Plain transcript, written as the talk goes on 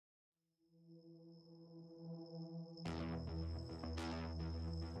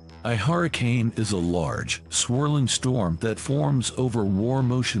A hurricane is a large, swirling storm that forms over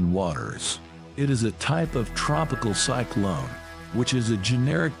warm ocean waters. It is a type of tropical cyclone, which is a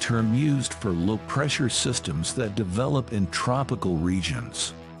generic term used for low-pressure systems that develop in tropical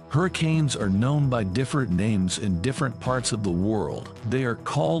regions. Hurricanes are known by different names in different parts of the world. They are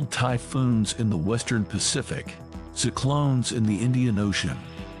called typhoons in the Western Pacific, cyclones in the Indian Ocean,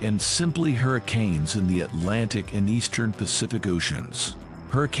 and simply hurricanes in the Atlantic and Eastern Pacific Oceans.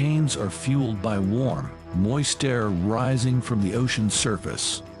 Hurricanes are fueled by warm, moist air rising from the ocean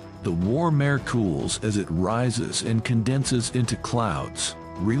surface. The warm air cools as it rises and condenses into clouds,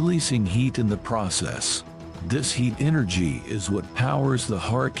 releasing heat in the process. This heat energy is what powers the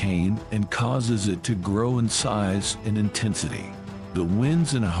hurricane and causes it to grow in size and intensity. The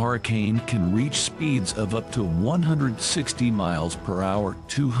winds in a hurricane can reach speeds of up to 160 miles per hour,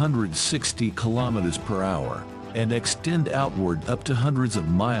 260 kilometers per hour, and extend outward up to hundreds of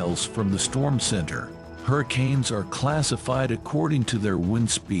miles from the storm center. Hurricanes are classified according to their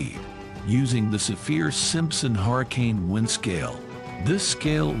wind speed, using the Saffir-Simpson Hurricane Wind Scale. This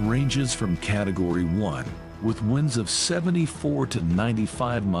scale ranges from Category 1, with winds of 74 to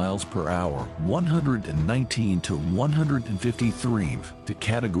 95 miles per hour, 119 to 153, to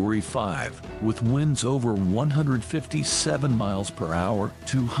Category 5, with winds over 157 miles per hour,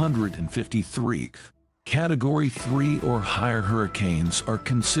 253. Category 3 or higher hurricanes are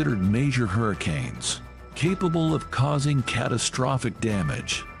considered major hurricanes, capable of causing catastrophic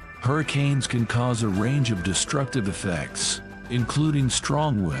damage. Hurricanes can cause a range of destructive effects, including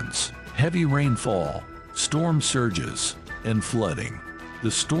strong winds, heavy rainfall, storm surges, and flooding.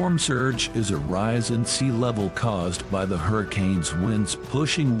 The storm surge is a rise in sea level caused by the hurricane's winds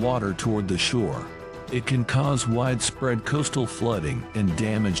pushing water toward the shore. It can cause widespread coastal flooding and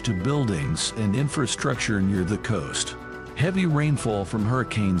damage to buildings and infrastructure near the coast. Heavy rainfall from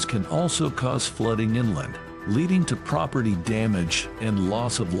hurricanes can also cause flooding inland, leading to property damage and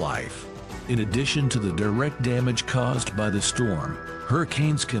loss of life. In addition to the direct damage caused by the storm,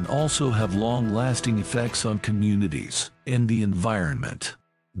 hurricanes can also have long-lasting effects on communities and the environment.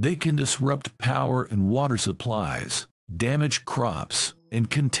 They can disrupt power and water supplies, damage crops, and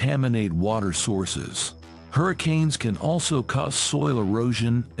contaminate water sources. Hurricanes can also cause soil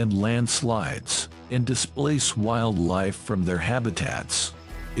erosion and landslides, and displace wildlife from their habitats.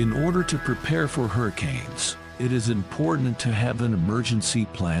 In order to prepare for hurricanes, it is important to have an emergency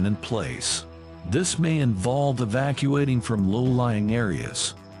plan in place. This may involve evacuating from low-lying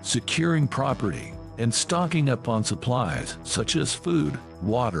areas, securing property, and stocking up on supplies such as food,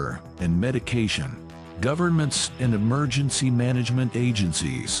 water, and medication. Governments and emergency management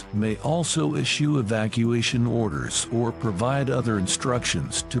agencies may also issue evacuation orders or provide other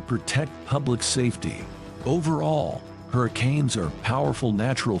instructions to protect public safety. Overall, hurricanes are powerful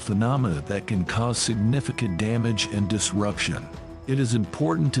natural phenomena that can cause significant damage and disruption. It is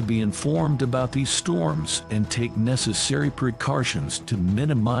important to be informed about these storms and take necessary precautions to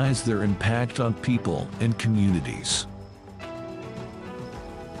minimize their impact on people and communities.